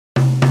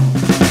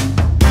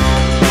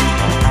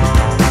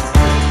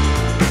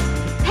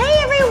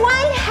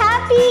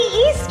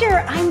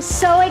I'm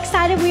so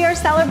excited we are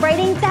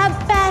celebrating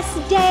the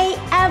best day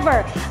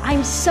ever.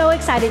 I'm so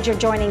excited you're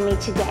joining me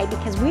today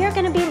because we are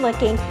going to be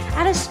looking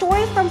at a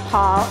story from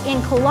Paul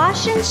in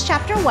Colossians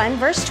chapter 1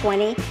 verse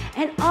 20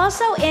 and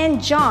also in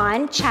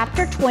John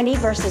chapter 20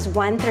 verses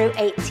 1 through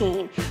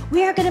 18.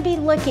 We are going to be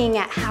looking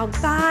at how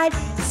God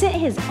sent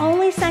his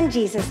only son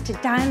Jesus to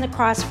die on the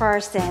cross for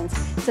our sins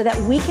so that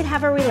we could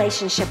have a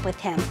relationship with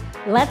him.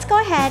 Let's go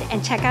ahead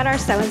and check out our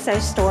so-and-so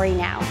story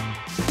now.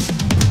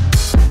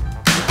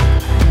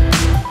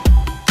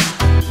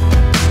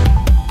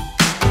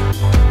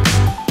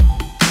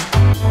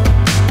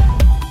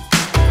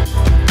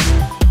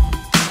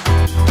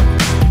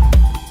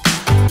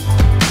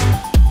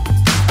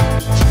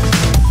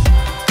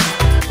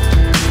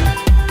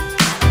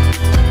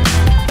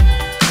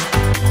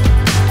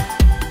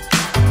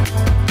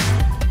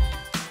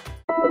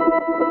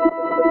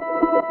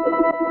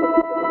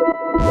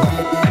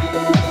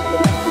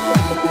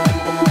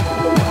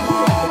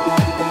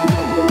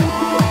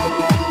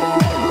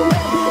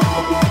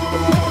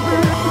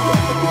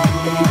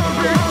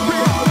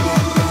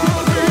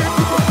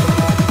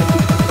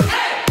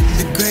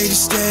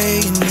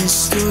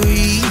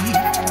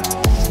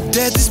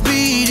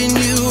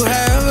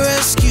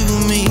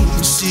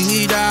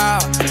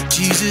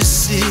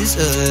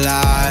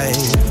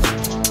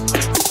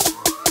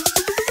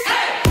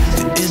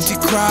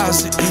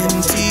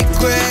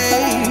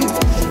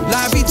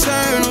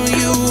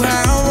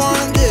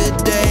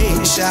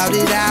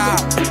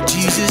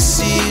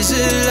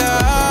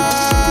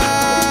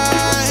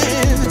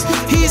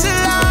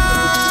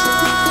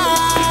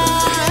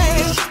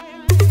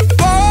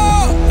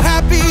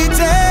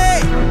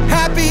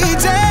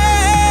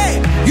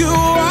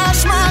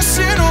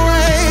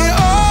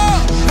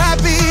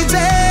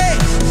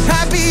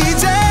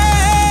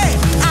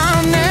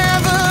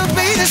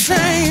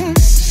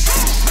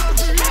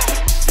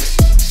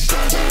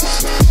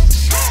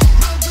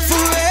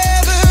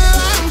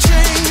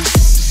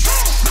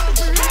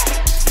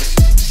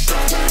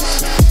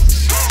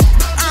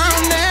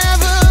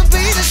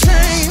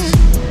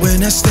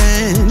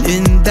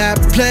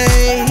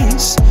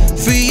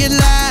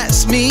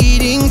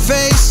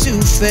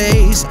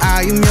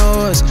 I am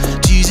yours,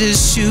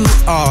 Jesus, you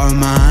are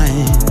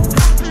mine.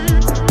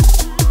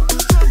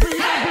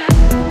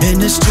 In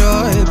this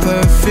joy,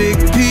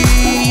 perfect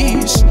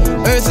peace,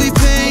 earthly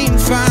pain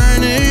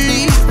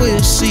finally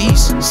will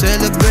cease.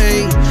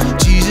 Celebrate,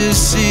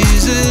 Jesus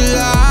is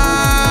alive.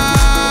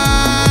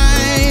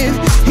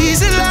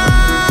 He's alive.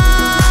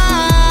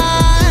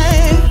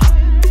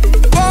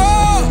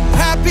 Oh,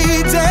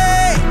 happy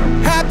day,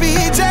 happy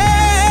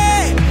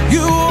day.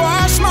 You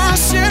wash my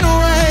sin away.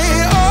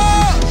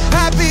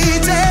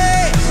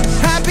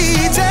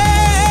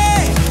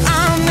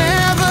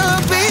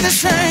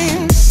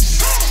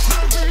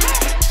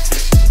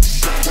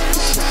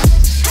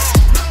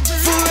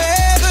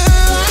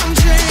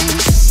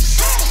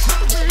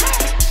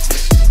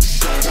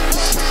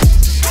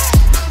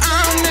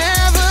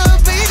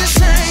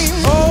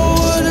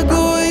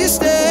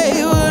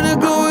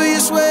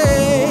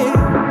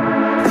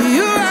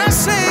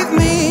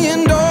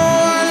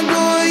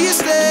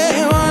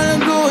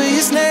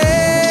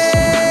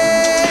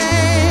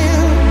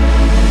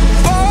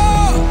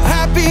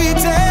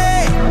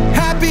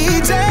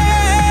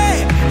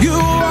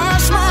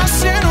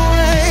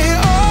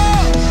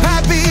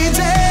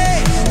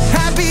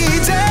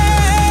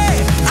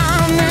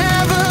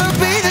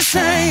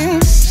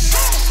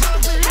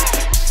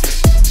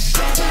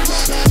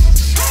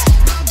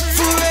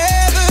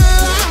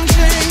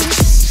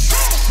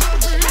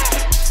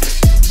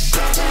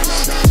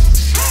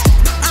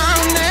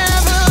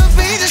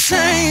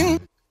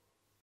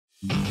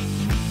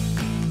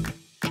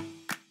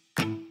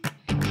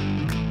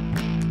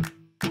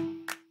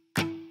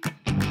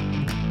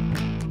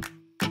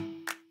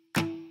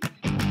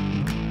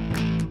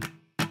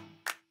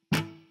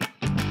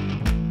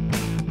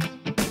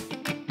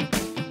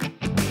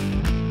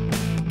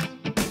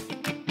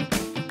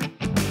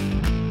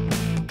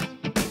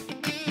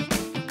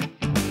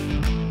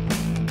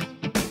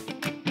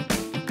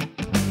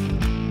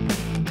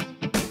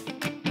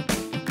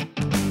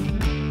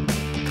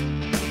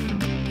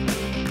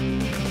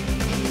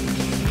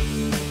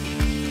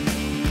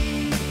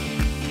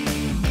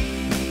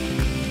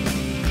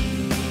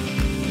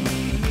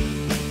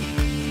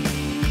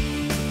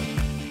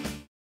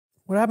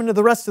 What happened to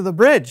the rest of the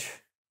bridge?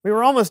 We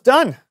were almost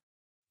done.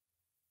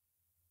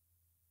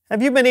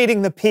 Have you been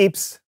eating the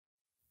Peeps?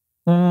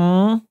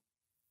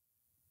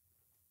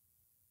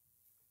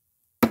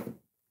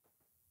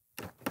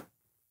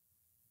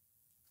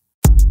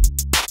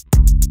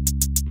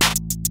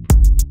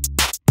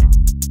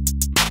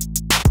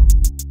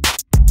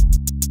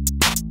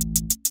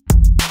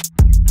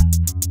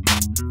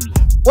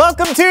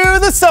 Welcome to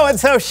the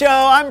So-and-So Show.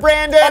 I'm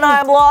Brandon. And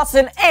I'm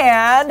Lawson,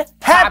 and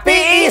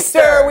Happy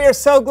Easter! We are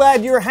so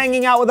glad you're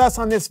hanging out with us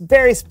on this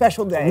very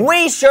special day.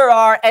 We sure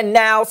are. And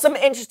now, some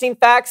interesting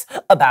facts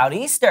about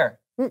Easter.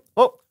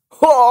 Oh,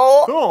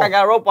 cool. I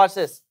got a rope. Watch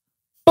this.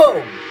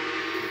 Boom.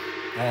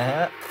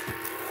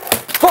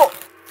 Cool.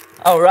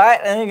 All right,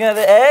 and you got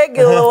an egg,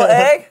 a little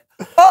egg.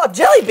 Oh,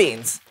 jelly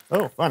beans.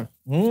 Oh, fun.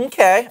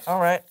 Okay, all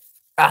right.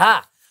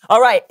 Aha. All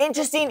right,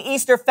 interesting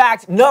Easter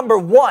fact number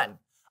 1.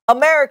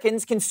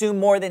 Americans consume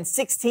more than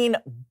 16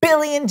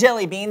 billion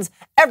jelly beans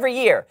every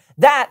year.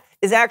 That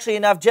is actually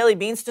enough jelly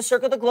beans to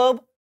circle the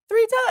globe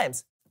 3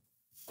 times.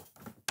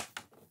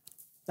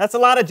 That's a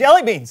lot of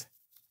jelly beans.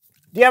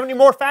 Do you have any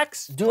more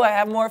facts? Do I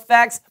have more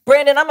facts?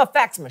 Brandon, I'm a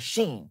facts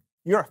machine.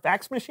 You're a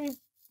fax machine?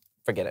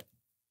 Forget it.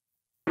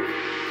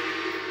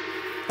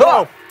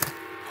 Oh!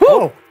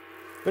 Oh!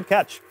 Good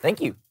catch.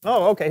 Thank you.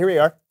 Oh, okay, here we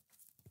are.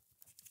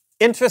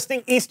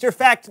 Interesting Easter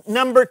fact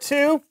number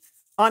 2.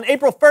 On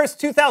April 1st,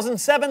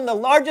 2007, the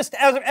largest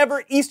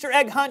ever Easter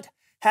egg hunt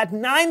had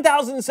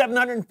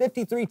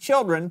 9,753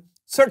 children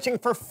searching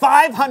for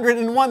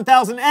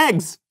 501,000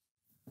 eggs.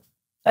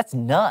 That's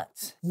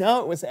nuts.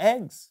 No, it was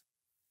eggs.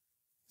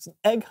 It's an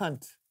egg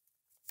hunt.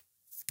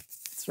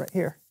 It's right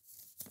here.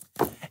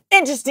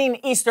 Interesting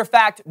Easter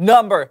fact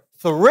number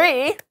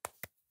 3.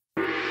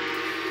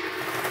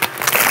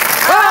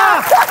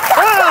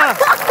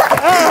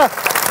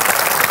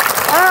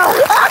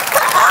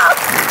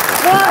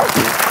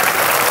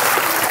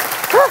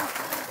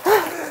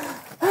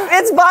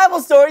 It's Bible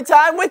story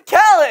time with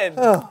Kellen.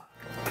 Oh,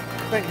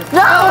 thank you.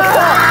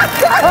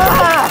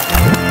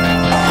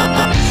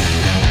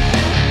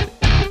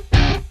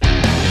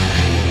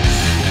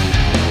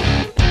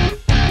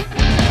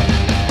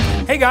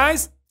 Hey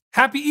guys,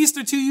 happy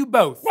Easter to you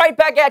both. Right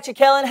back at you,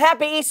 Kellen.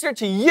 Happy Easter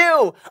to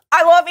you.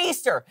 I love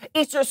Easter.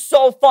 Easter's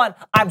so fun.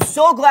 I'm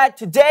so glad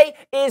today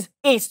is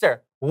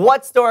Easter.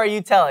 What story are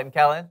you telling,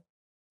 Kellen?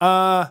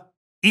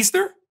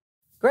 Easter?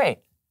 Great.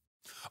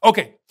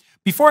 Okay,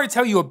 before I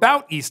tell you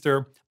about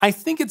Easter, I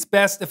think it's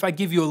best if I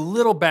give you a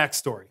little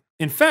backstory.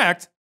 In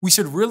fact, we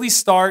should really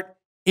start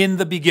in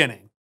the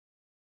beginning.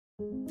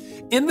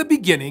 In the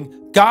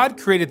beginning, God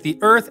created the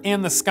earth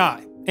and the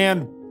sky,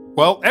 and,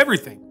 well,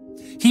 everything.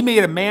 He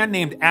made a man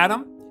named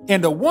Adam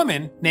and a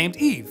woman named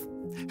Eve.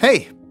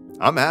 Hey,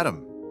 I'm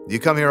Adam. You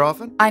come here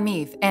often? I'm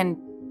Eve, and,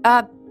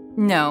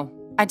 no,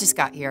 I just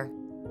got here.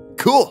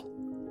 Cool.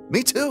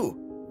 Me too.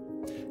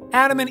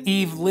 Adam and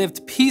Eve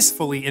lived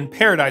peacefully in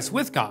paradise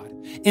with God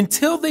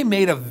until they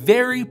made a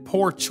very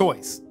poor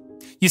choice.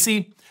 You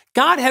see,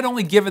 God had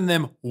only given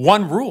them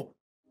one rule: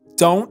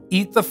 don't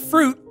eat the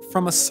fruit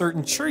from a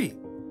certain tree.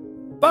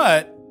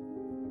 But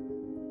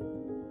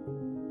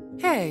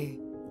Hey,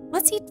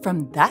 let's eat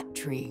from that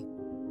tree.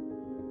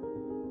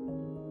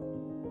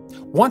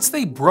 once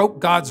they broke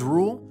God's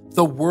rule,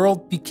 the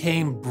world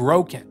became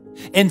broken,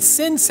 and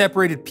sin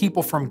separated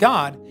people from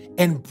God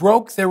and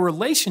broke their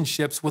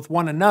relationships with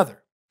one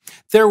another.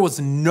 There was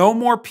no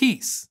more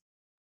peace,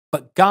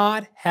 but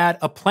God had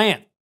a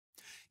plan.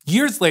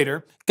 Years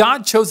later,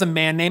 God chose a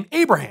man named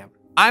Abraham.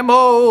 I'm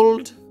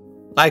old.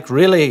 Like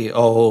really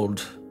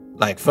old.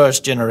 Like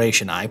first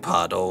generation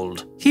iPod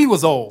old. He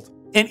was old,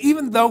 and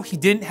even though he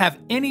didn't have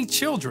any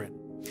children,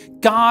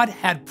 God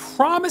had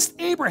promised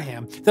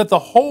Abraham that the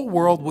whole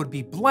world would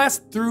be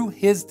blessed through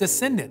his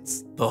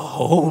descendants. The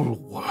whole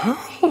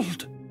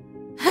world?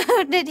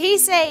 Did he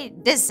say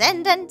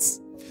descendants?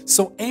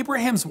 So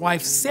Abraham's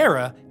wife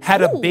Sarah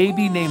had a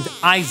baby named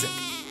Isaac.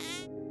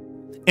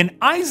 And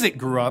Isaac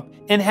grew up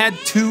and had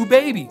 2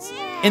 babies.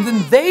 And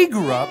then they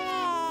grew up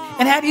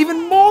and had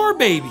even more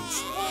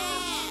babies.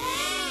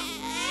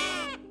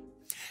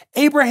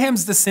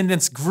 Abraham's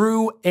descendants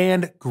grew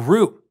and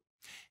grew.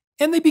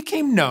 And they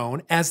became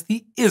known as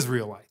the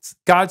Israelites,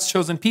 God's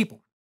chosen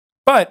people.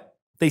 But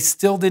they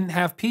still didn't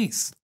have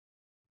peace.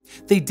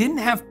 They didn't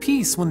have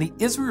peace when the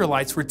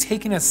Israelites were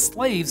taken as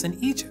slaves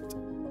in Egypt.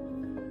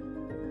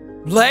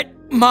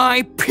 Let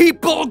my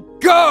people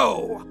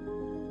go!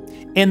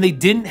 And they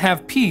didn't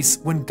have peace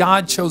when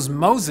God chose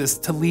Moses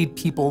to lead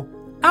people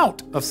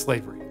out of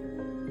slavery.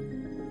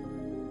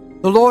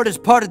 The Lord has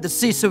parted the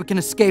sea so we can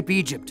escape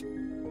Egypt.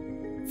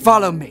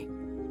 Follow me.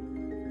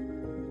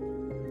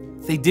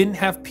 They didn't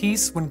have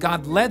peace when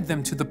God led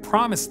them to the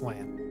promised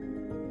land.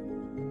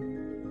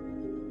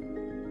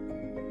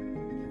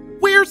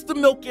 Where's the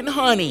milk and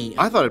honey?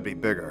 I thought it'd be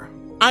bigger.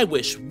 I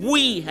wish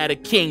we had a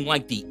king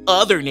like the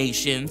other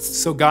nations.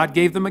 So God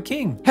gave them a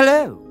king.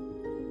 Hello.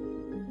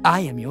 I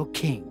am your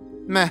king.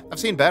 Meh, I've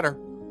seen better.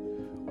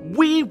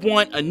 We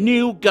want a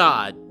new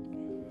God.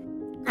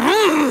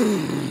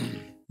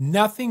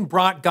 Nothing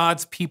brought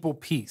God's people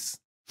peace.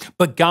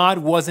 But God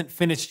wasn't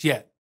finished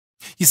yet.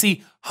 You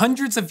see,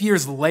 hundreds of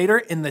years later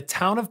in the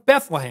town of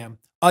Bethlehem,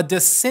 a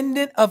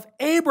descendant of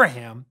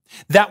Abraham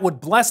that would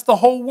bless the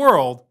whole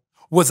world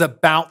was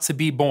about to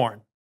be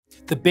born.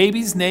 The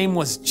baby's name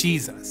was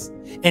Jesus,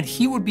 and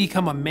he would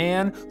become a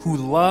man who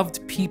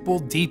loved people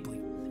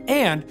deeply,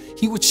 and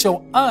he would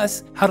show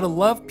us how to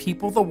love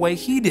people the way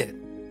he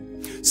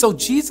did. So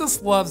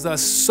Jesus loves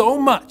us so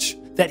much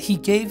that he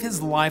gave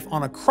his life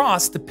on a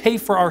cross to pay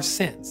for our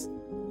sins.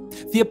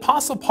 The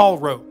Apostle Paul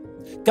wrote,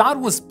 God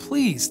was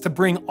pleased to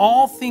bring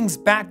all things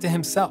back to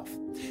himself.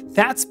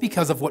 That's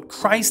because of what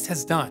Christ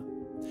has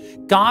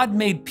done. God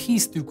made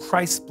peace through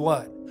Christ's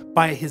blood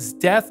by his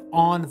death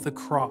on the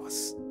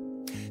cross.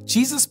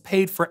 Jesus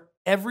paid for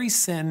every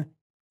sin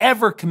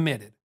ever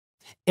committed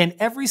and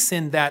every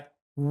sin that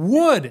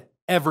would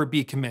ever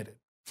be committed.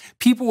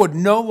 People would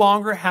no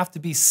longer have to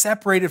be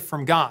separated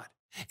from God.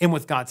 And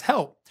with God's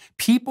help,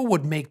 people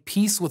would make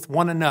peace with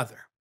one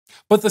another.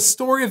 But the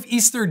story of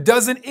Easter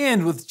doesn't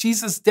end with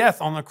Jesus'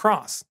 death on the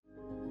cross.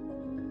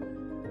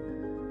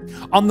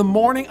 On the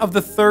morning of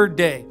the third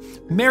day,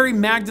 Mary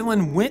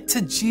Magdalene went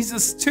to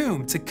Jesus'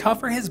 tomb to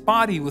cover his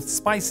body with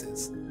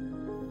spices.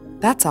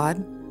 That's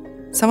odd.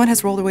 Someone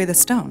has rolled away the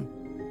stone.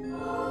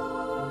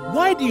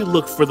 Why do you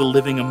look for the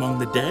living among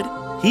the dead?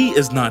 He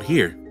is not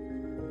here.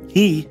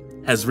 He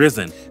has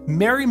risen.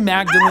 Mary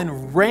Magdalene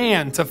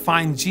ran to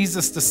find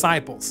Jesus'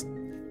 disciples.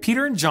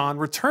 Peter and John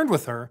returned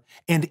with her,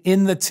 and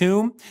in the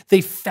tomb,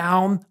 they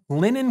found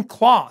linen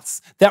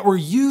cloths that were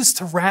used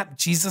to wrap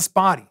Jesus'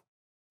 body.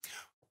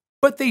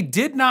 But they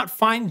did not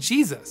find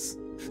Jesus,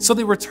 so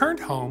they returned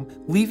home,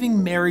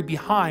 leaving Mary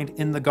behind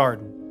in the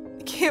garden.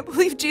 I can't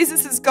believe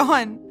Jesus is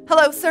gone.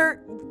 Hello,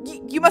 sir.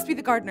 You must be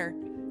the gardener.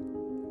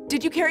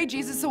 Did you carry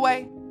Jesus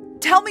away?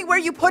 Tell me where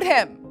you put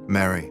him.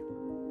 Mary.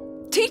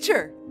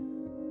 Teacher.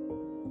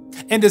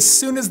 And as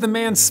soon as the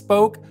man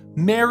spoke,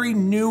 Mary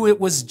knew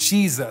it was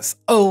Jesus,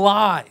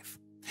 alive.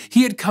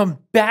 He had come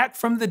back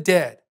from the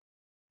dead.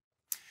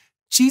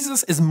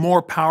 Jesus is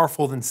more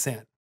powerful than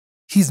sin.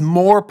 He's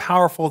more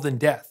powerful than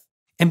death.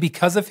 And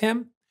because of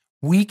him,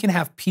 we can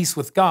have peace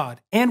with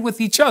God and with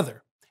each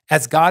other,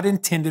 as God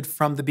intended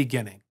from the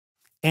beginning.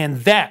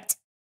 And that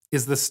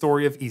is the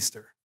story of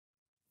Easter.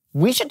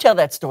 We should tell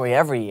that story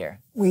every year.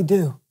 We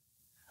do.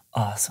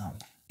 Awesome.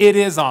 It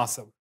is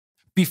awesome.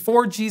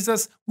 Before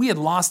Jesus, we had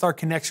lost our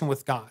connection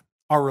with God.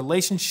 Our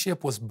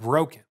relationship was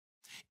broken.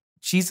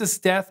 Jesus'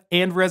 death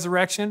and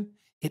resurrection,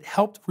 it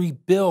helped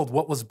rebuild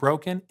what was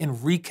broken and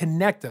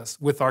reconnect us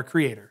with our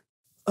Creator.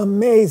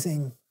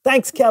 Amazing.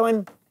 Thanks,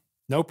 Kellen.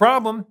 No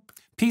problem.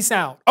 Peace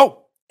out.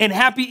 Oh, and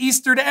happy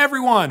Easter to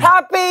everyone.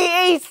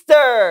 Happy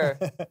Easter!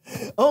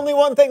 Only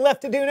one thing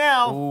left to do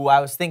now. Ooh, I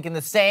was thinking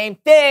the same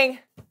thing.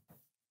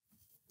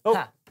 Oh.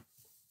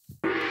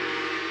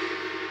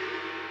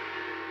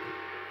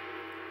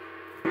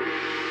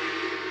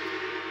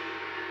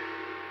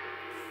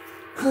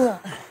 Huh.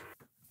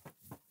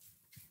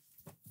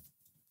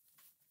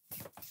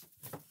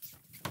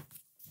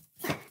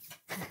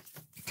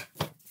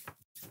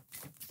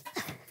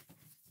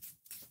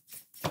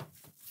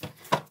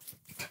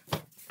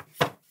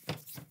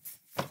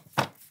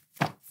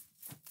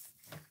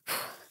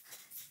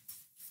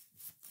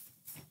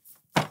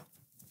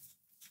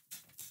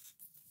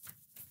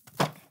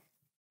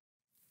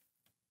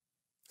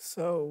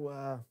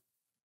 So,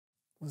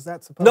 was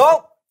that supposed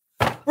Nope.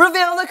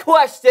 Reveal the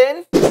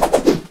question.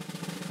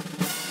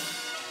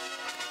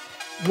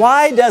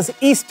 Why does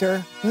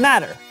Easter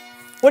matter?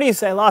 What do you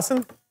say,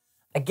 Lawson?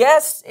 I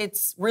guess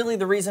it's really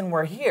the reason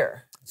we're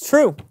here. It's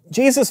true.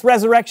 Jesus'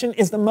 resurrection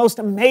is the most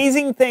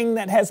amazing thing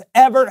that has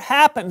ever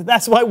happened.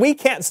 That's why we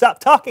can't stop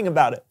talking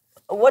about it.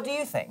 What do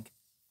you think?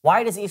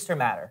 Why does Easter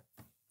matter?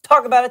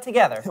 Talk about it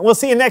together. We'll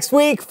see you next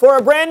week for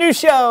a brand new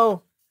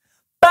show.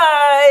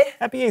 Bye.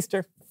 Happy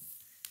Easter.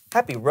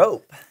 Happy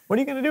rope. What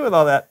are you going to do with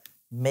all that?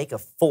 Make a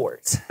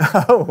fort.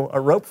 Oh, a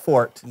rope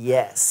fort.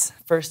 Yes.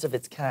 First of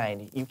its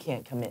kind. You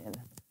can't come in.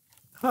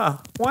 Huh,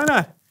 why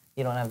not?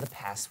 You don't have the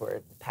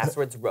password. The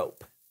password's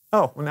rope.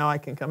 Oh, well, now I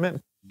can come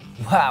in.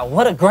 Wow,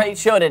 what a great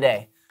show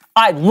today.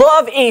 I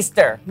love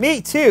Easter.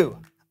 Me too.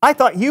 I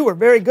thought you were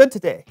very good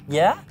today.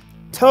 Yeah?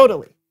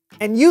 Totally.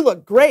 And you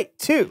look great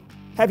too.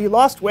 Have you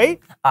lost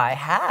weight? I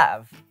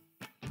have.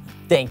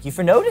 Thank you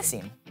for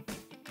noticing.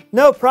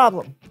 No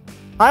problem.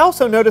 I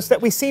also noticed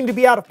that we seem to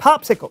be out of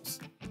popsicles.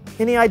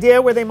 Any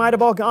idea where they might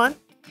have all gone?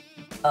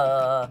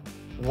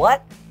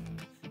 What?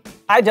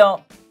 I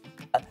don't.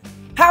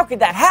 How could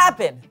that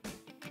happen?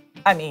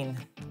 I mean,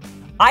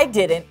 I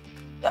didn't.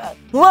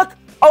 Look,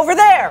 over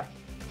there!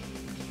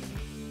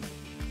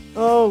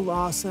 Oh,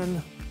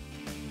 Lawson.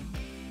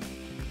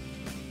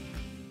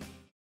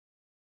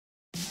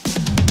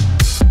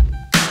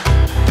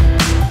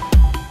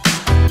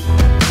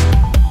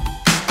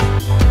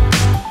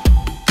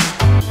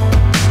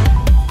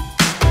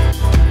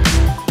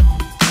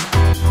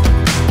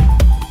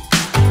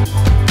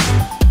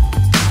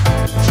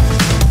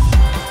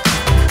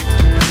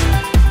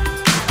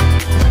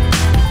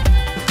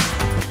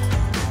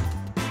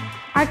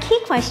 Our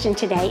key question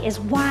today is,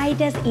 why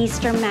does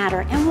Easter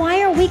matter? And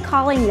why are we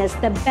calling this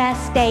the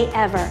best day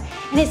ever?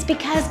 And it's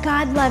because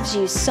God loves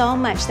you so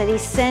much that he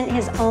sent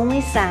his only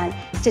son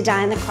to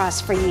die on the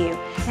cross for you.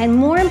 And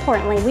more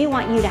importantly, we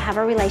want you to have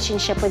a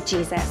relationship with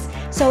Jesus.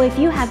 So if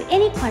you have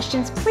any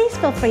questions, please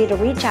feel free to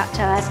reach out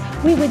to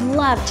us. We would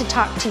love to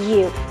talk to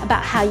you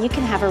about how you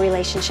can have a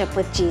relationship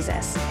with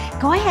Jesus.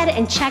 Go ahead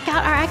and check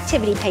out our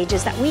activity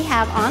pages that we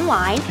have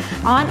online,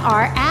 on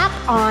our app,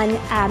 on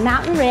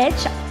Mountain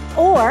Ridge,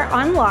 or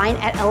online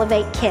at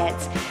Elevate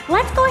Kids.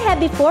 Let's go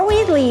ahead before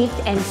we leave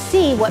and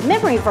see what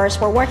memory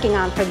verse we're working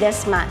on for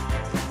this month.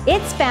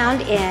 It's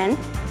found in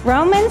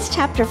Romans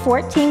chapter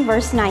 14,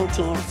 verse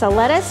 19. So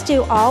let us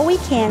do all we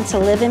can to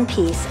live in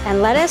peace,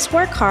 and let us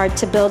work hard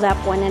to build up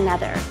one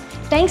another.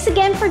 Thanks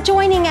again for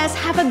joining us.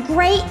 Have a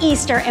great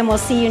Easter, and we'll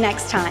see you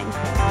next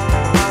time.